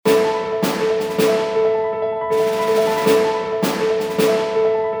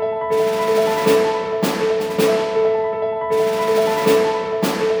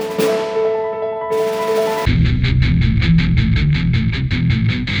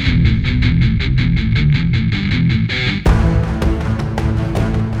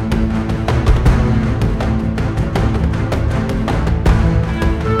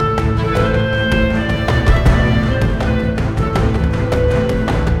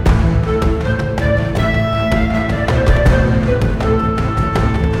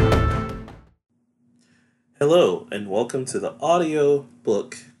welcome to the audio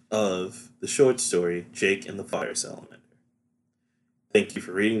book of the short story Jake and the Fire Salamander. Thank you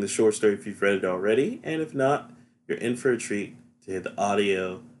for reading the short story if you've read it already, and if not, you're in for a treat to hear the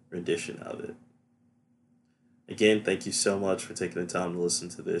audio rendition of it. Again, thank you so much for taking the time to listen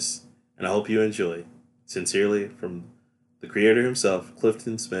to this, and I hope you enjoy. Sincerely, from the creator himself,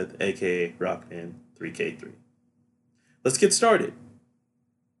 Clifton Smith, aka Rockman 3K3. Let's get started.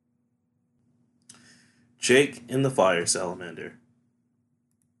 Jake and the Fire Salamander.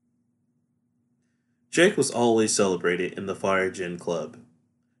 Jake was always celebrated in the Fire Jinn Club.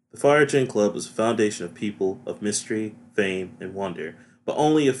 The Fire Jinn Club was a foundation of people of mystery, fame, and wonder, but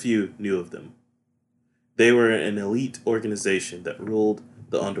only a few knew of them. They were an elite organization that ruled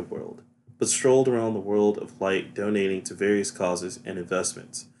the underworld, but strolled around the world of light donating to various causes and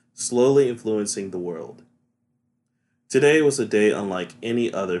investments, slowly influencing the world. Today was a day unlike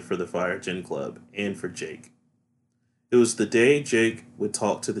any other for the Fire Jinn Club and for Jake. It was the day Jake would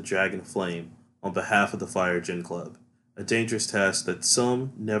talk to the Dragon of Flame on behalf of the Fire Jinn Club, a dangerous task that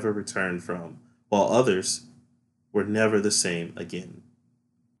some never returned from, while others were never the same again.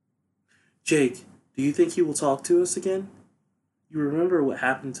 Jake, do you think he will talk to us again? You remember what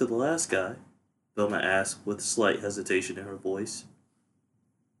happened to the last guy? Velma asked with slight hesitation in her voice.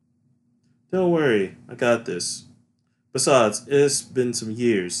 Don't worry, I got this. Besides, it's been some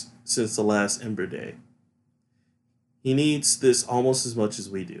years since the last Ember Day. He needs this almost as much as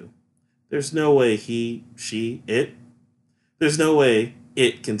we do. There's no way there's no way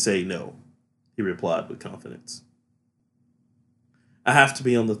it can say no, he replied with confidence. I have to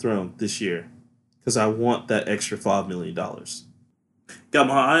be on the throne this year, because I want that extra $5 million. Got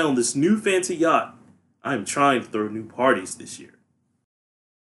my eye on this new fancy yacht. I am trying to throw new parties this year.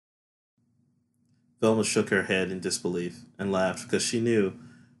 Velma shook her head in disbelief and laughed because she knew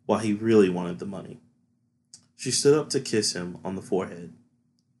why he really wanted the money. She stood up to kiss him on the forehead.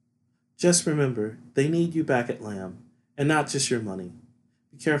 Just remember, they need you back at Lamb, and not just your money.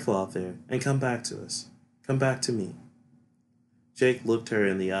 Be careful out there, and come back to us. Come back to me. Jake looked her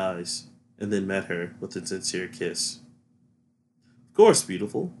in the eyes, and then met her with a sincere kiss. Of course,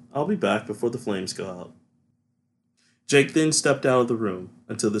 beautiful. I'll be back before the flames go out. Jake then stepped out of the room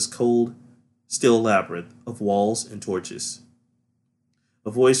until this cold, still labyrinth of walls and torches.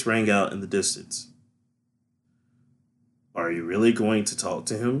 A voice rang out in the distance. Are you really going to talk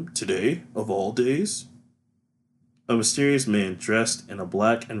to him today, of all days? A mysterious man dressed in a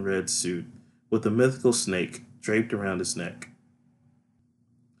black and red suit with a mythical snake draped around his neck.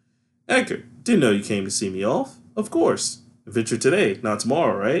 Edgar, didn't know you came to see me off. Of course. Adventure today, not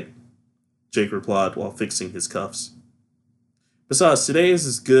tomorrow, right? Jake replied while fixing his cuffs. Besides, today is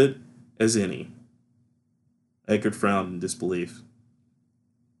as good as any. Edgar frowned in disbelief.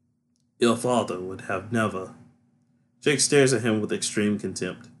 Your father would have never. Jake stares at him with extreme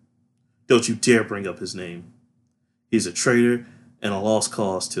contempt. Don't you dare bring up his name. He's a traitor and a lost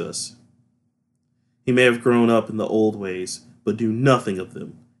cause to us. He may have grown up in the old ways, but knew nothing of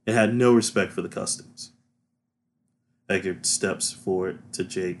them and had no respect for the customs. Edgar steps forward to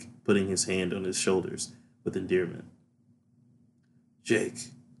Jake, putting his hand on his shoulders with endearment. Jake,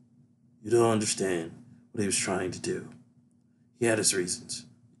 you don't understand what he was trying to do. He had his reasons.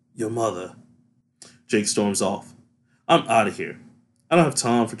 Your mother. Jake storms off. I'm out of here. I don't have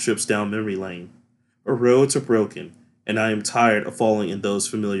time for trips down memory lane. Our roads are broken, and I am tired of falling in those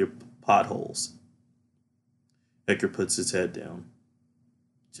familiar potholes. Edgar puts his head down.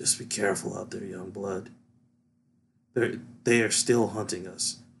 Just be careful out there, young blood. They are still hunting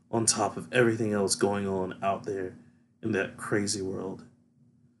us, on top of everything else going on out there in that crazy world.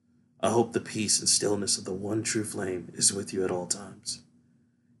 I hope the peace and stillness of the one true flame is with you at all times.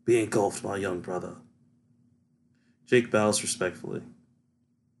 Be engulfed, my young brother. Jake bows respectfully.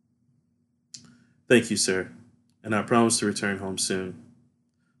 Thank you, sir, and I promise to return home soon,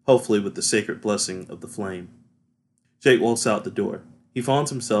 hopefully with the sacred blessing of the flame. Jake walks out the door. He finds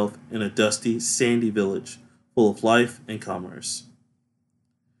himself in a dusty, sandy village full of life and commerce.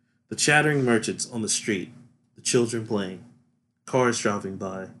 The chattering merchants on the street, the children playing, cars driving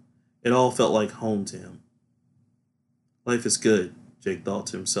by, it all felt like home to him. Life is good, Jake thought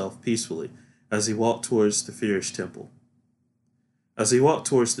to himself peacefully as he walked towards the Fierce Temple. As he walked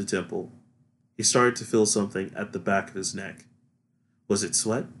towards the temple, he started to feel something at the back of his neck. Was it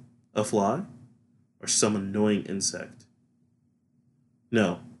sweat, a fly, or some annoying insect?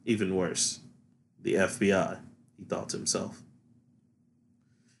 No, even worse. The FBI, he thought to himself.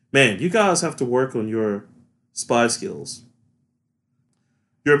 Man, you guys have to work on your spy skills.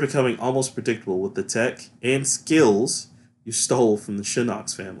 You're becoming almost predictable with the tech and skills you stole from the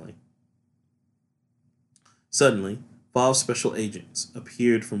Shinnok's family. Suddenly, 5 special agents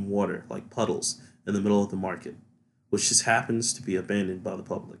appeared from water like puddles in the middle of the market, which just happens to be abandoned by the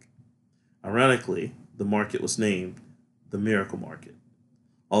public. Ironically, the market was named the Miracle Market,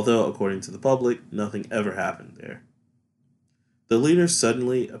 although, according to the public, nothing ever happened there. The leader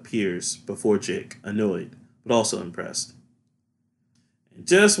suddenly appears before Jake, annoyed, but also impressed. And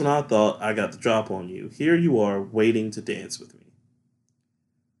just when I thought I got the drop on you, here you are waiting to dance with me.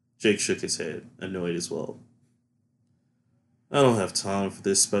 Jake shook his head, annoyed as well. I don't have time for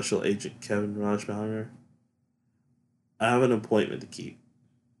this, Special Agent Kevin Rajmeier. I have an appointment to keep.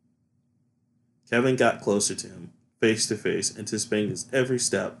 Kevin got closer to him, face to face, anticipating his every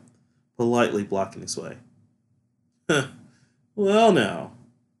step, politely blocking his way. Well, now,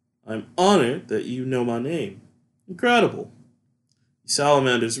 I'm honored that you know my name. Incredible. You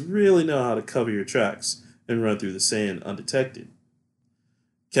salamanders really know how to cover your tracks and run through the sand undetected.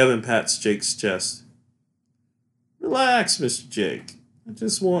 Kevin pats Jake's chest. Relax, Mr. Jake. I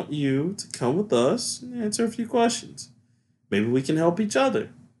just want you to come with us and answer a few questions. Maybe we can help each other.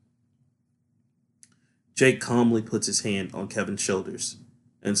 Jake calmly puts his hand on Kevin's shoulders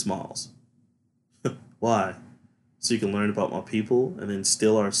and smiles. Why? So you can learn about my people and then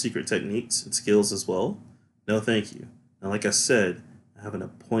steal our secret techniques and skills as well? No, thank you. Now, like I said, I have an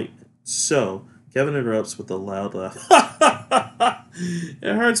appointment. So, Kevin interrupts with a loud laugh.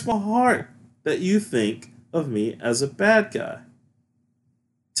 It hurts my heart that you think of me as a bad guy.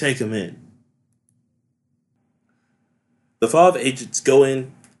 Take him in. The 5 agents go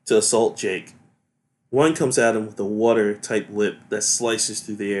in to assault Jake. One comes at him with a water-type whip that slices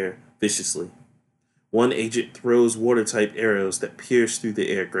through the air viciously. One agent throws water-type arrows that pierce through the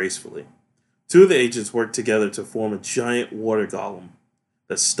air gracefully. 2 of the agents work together to form a giant water golem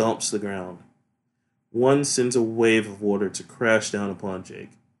that stomps the ground. One sends a wave of water to crash down upon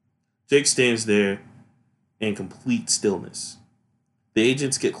Jake. Jake stands there in complete stillness. The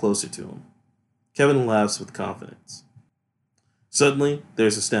agents get closer to him. Kevin laughs with confidence. Suddenly,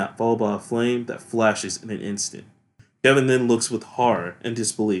 there's a snap followed by a flame that flashes in an instant. Kevin then looks with horror and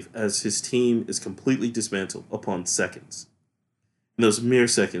disbelief as his team is completely dismantled upon seconds. In those mere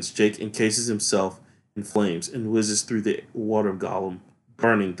seconds, Jake encases himself in flames and whizzes through the water golem,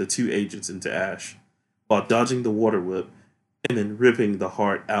 burning the 2 agents into ash, while dodging the water whip and then ripping the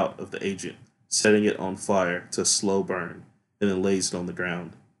heart out of the agent, setting it on fire to a slow burn, and then lays it on the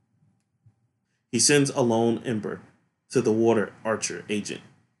ground. He sends a lone ember to the water archer agent,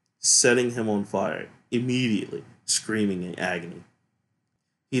 setting him on fire immediately, screaming in agony.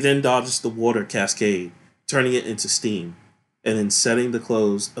 He then dodges the water cascade, turning it into steam, and then setting the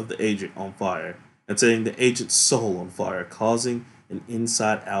clothes of the agent on fire, and setting the agent's soul on fire, causing an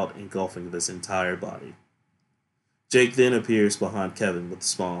inside-out engulfing of his entire body. Jake then appears behind Kevin with a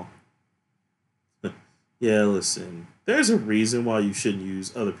smile. Yeah, listen, there's a reason why you shouldn't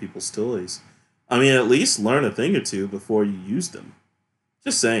use other people's toys. I mean, at least learn a thing or two before you use them.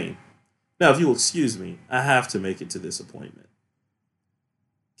 Just saying. Now, if you'll excuse me, I have to make it to this appointment.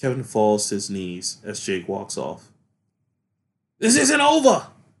 Kevin falls to his knees as Jake walks off. This isn't over!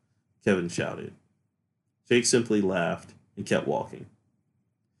 Kevin shouted. Jake simply laughed and kept walking.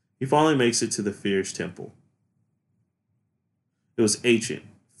 He finally makes it to the Fierce Temple. It was ancient,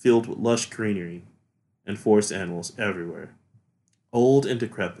 filled with lush greenery and forest animals everywhere. Old and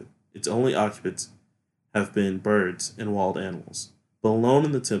decrepit, its only occupants have been birds and wild animals, but alone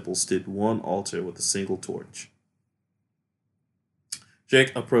in the temple stood one altar with a single torch.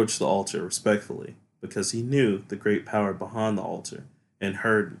 Jake approached the altar respectfully because he knew the great power behind the altar and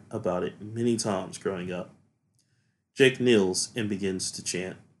heard about it many times growing up. Jake kneels and begins to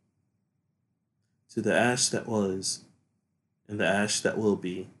chant. To the ash that was, and the ash that will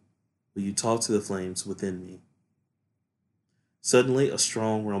be, will you talk to the flames within me? Suddenly a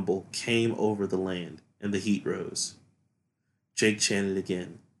strong rumble came over the land, and the heat rose. Jake chanted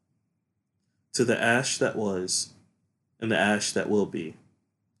again. To the ash that was, and the ash that will be,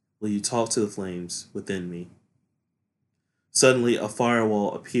 will you talk to the flames within me? Suddenly a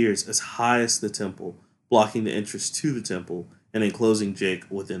firewall appears as high as the temple, blocking the entrance to the temple and enclosing Jake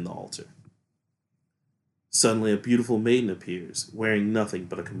within the altar. Suddenly a beautiful maiden appears, wearing nothing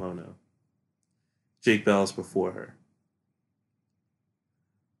but a kimono. Jake bows before her.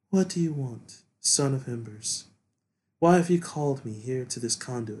 What do you want, son of embers? Why have you called me here to this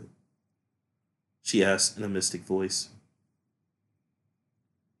conduit? She asked in a mystic voice.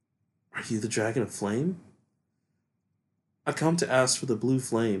 Are you the dragon of flame? I come to ask for the blue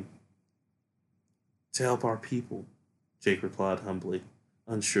flame. To help our people, Jake replied humbly,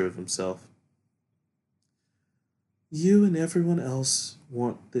 unsure of himself. You and everyone else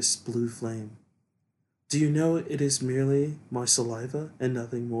want this blue flame. Do you know it is merely my saliva and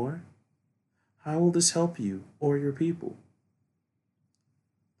nothing more? How will this help you or your people?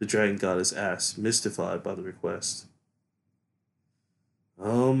 The dragon goddess asked, mystified by the request.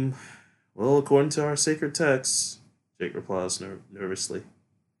 Um, well, according to our sacred texts, Jake replies nervously. It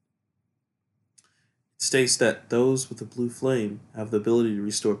states that those with the blue flame have the ability to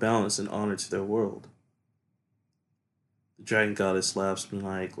restore balance and honor to their world. The dragon goddess laughs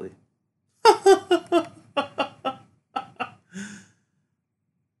maniacally.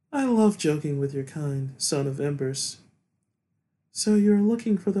 I love joking with your kind, son of embers. So you're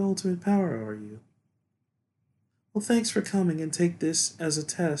looking for the ultimate power, are you? Well, thanks for coming, and take this as a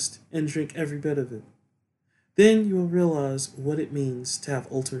test and drink every bit of it. Then you will realize what it means to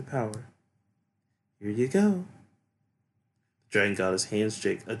have ultimate power. Here you go. The dragon goddess hands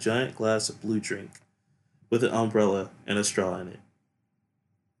Jake a giant glass of blue drink with an umbrella and a straw in it.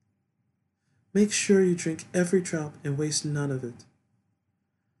 Make sure you drink every drop and waste none of it.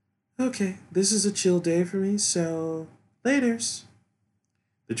 Okay, this is a chill day for me, so laters.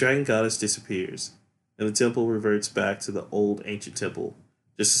 The dragon goddess disappears, and the temple reverts back to the old ancient temple,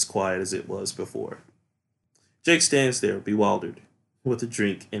 just as quiet as it was before. Jake stands there, bewildered, with a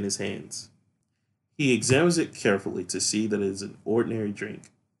drink in his hands. He examines it carefully to see that it is an ordinary drink,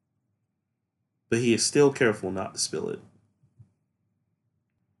 but he is still careful not to spill it.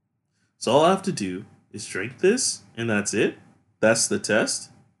 So all I have to do is drink this, and that's it? That's the test?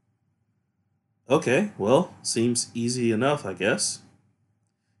 Okay, well, seems easy enough, I guess.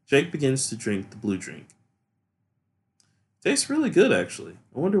 Jake begins to drink the blue drink. Tastes really good, actually.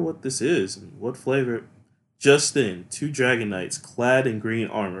 I wonder what this is and what flavor. Just then, two dragon knights clad in green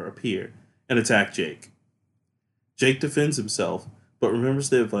armor appear and attack Jake. Jake defends himself, but remembers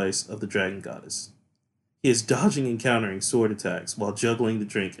the advice of the dragon goddess. He is dodging and countering sword attacks while juggling the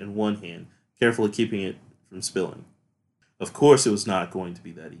drink in one hand, carefully keeping it from spilling. Of course, it was not going to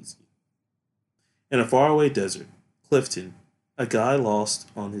be that easy. In a faraway desert, Clifton, a guy lost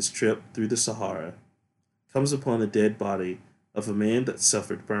on his trip through the Sahara, comes upon the dead body of a man that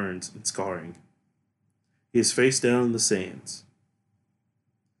suffered burns and scarring. He is face down in the sands.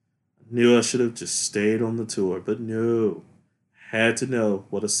 I knew I should have just stayed on the tour, but no. Had to know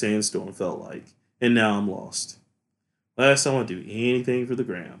what a sandstorm felt like, and now I'm lost. Last time I'd do anything for the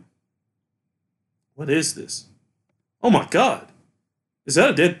gram. What is this? Oh my god! Is that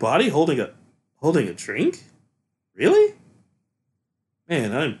a dead body holding a drink? Really?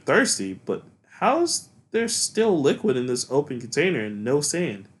 Man, I'm thirsty, but how's there still liquid in this open container and no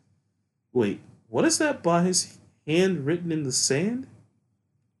sand? Wait, what is that by his hand written in the sand?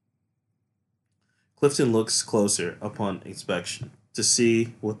 Clifton looks closer upon inspection to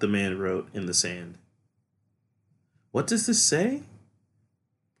see what the man wrote in the sand. What does this say?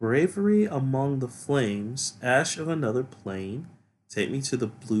 Bravery among the flames, ash of another plane, take me to the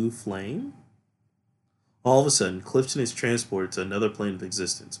blue flame? All of a sudden, Clifton is transported to another plane of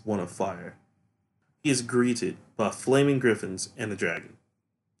existence, one of fire. He is greeted by flaming griffins and a dragon.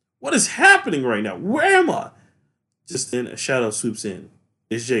 What is happening right now? Where am I? Just then, a shadow swoops in.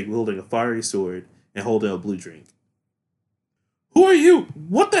 It's Jake wielding a fiery sword and holding a blue drink. Who are you?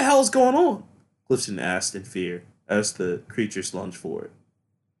 What the hell is going on? Clifton asked in fear as the creatures lunged forward.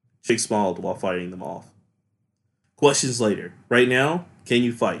 Jake smiled while fighting them off. Questions later. Right now, can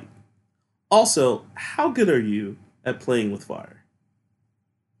you fight? Also, how good are you at playing with fire?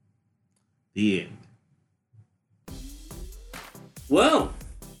 The end. Well,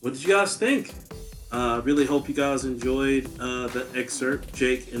 what did you guys think? I really hope you guys enjoyed the excerpt,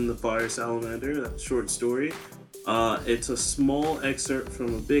 Jake and the Fire Salamander, that short story. It's a small excerpt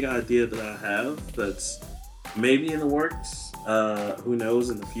from a big idea that I have that's maybe in the works. Who knows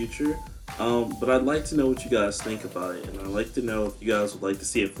in the future. But I'd like to know what you guys think about it, and I'd like to know if you guys would like to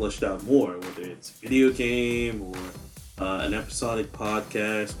see it fleshed out more, whether it's a video game or an episodic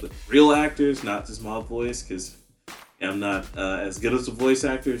podcast with real actors, not just my voice, because I'm not as good as a voice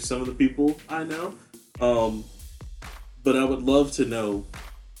actor as some of the people I know. But I would love to know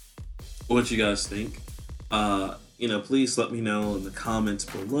what you guys think. Please let me know in the comments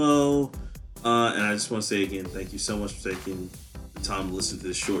below. And I just want to say again, thank you so much for taking the time to listen to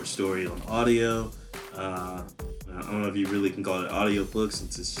this short story on audio. I don't know if you really can call it audio book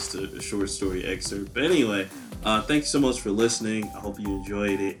since it's just a short story excerpt. But anyway, thank you so much for listening. I hope you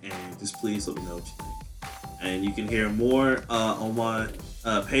enjoyed it, and just please let me know what you think. And you can hear more on my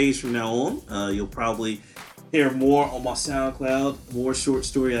page from now on. You'll probably hear more on my SoundCloud, more short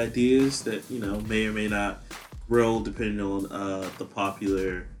story ideas that may or may not grow depending on the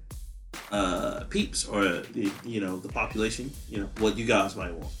popular peeps or the population, what you guys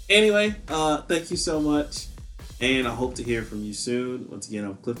might want. Anyway, thank you so much, and I hope to hear from you soon. Once again,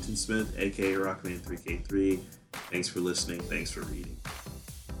 I'm Clifton Smith, aka Rockman3K3. Thanks for listening. Thanks for reading.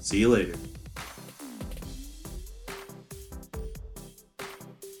 See you later.